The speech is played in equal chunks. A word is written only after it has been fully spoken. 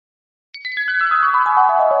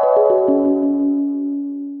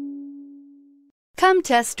Come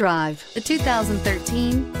test drive the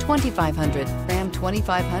 2013 2500. Ram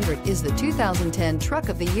 2500 is the 2010 Truck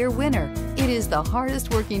of the Year winner. It is the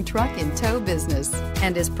hardest working truck in tow business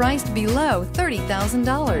and is priced below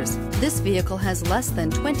 $30,000. This vehicle has less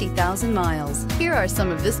than 20,000 miles. Here are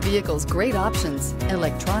some of this vehicle's great options: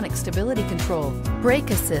 electronic stability control,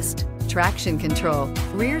 brake assist, traction control,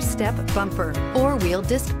 rear step bumper, four-wheel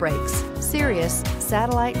disc brakes, Sirius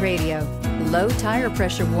satellite radio, low tire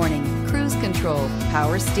pressure warning, cruise control,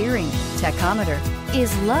 power steering, tachometer.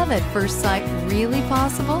 Is love at first sight really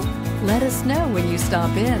possible? Let us know when you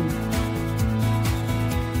stop in.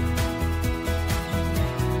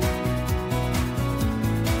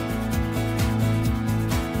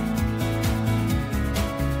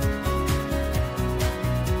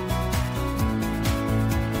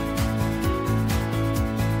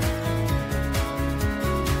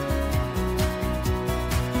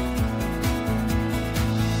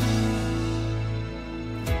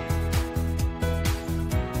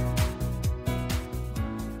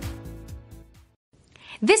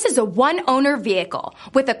 This is a one-owner vehicle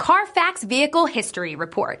with a Carfax Vehicle History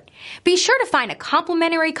Report. Be sure to find a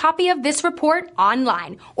complimentary copy of this report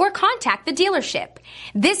online or contact the dealership.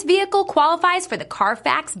 This vehicle qualifies for the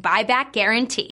Carfax Buyback Guarantee.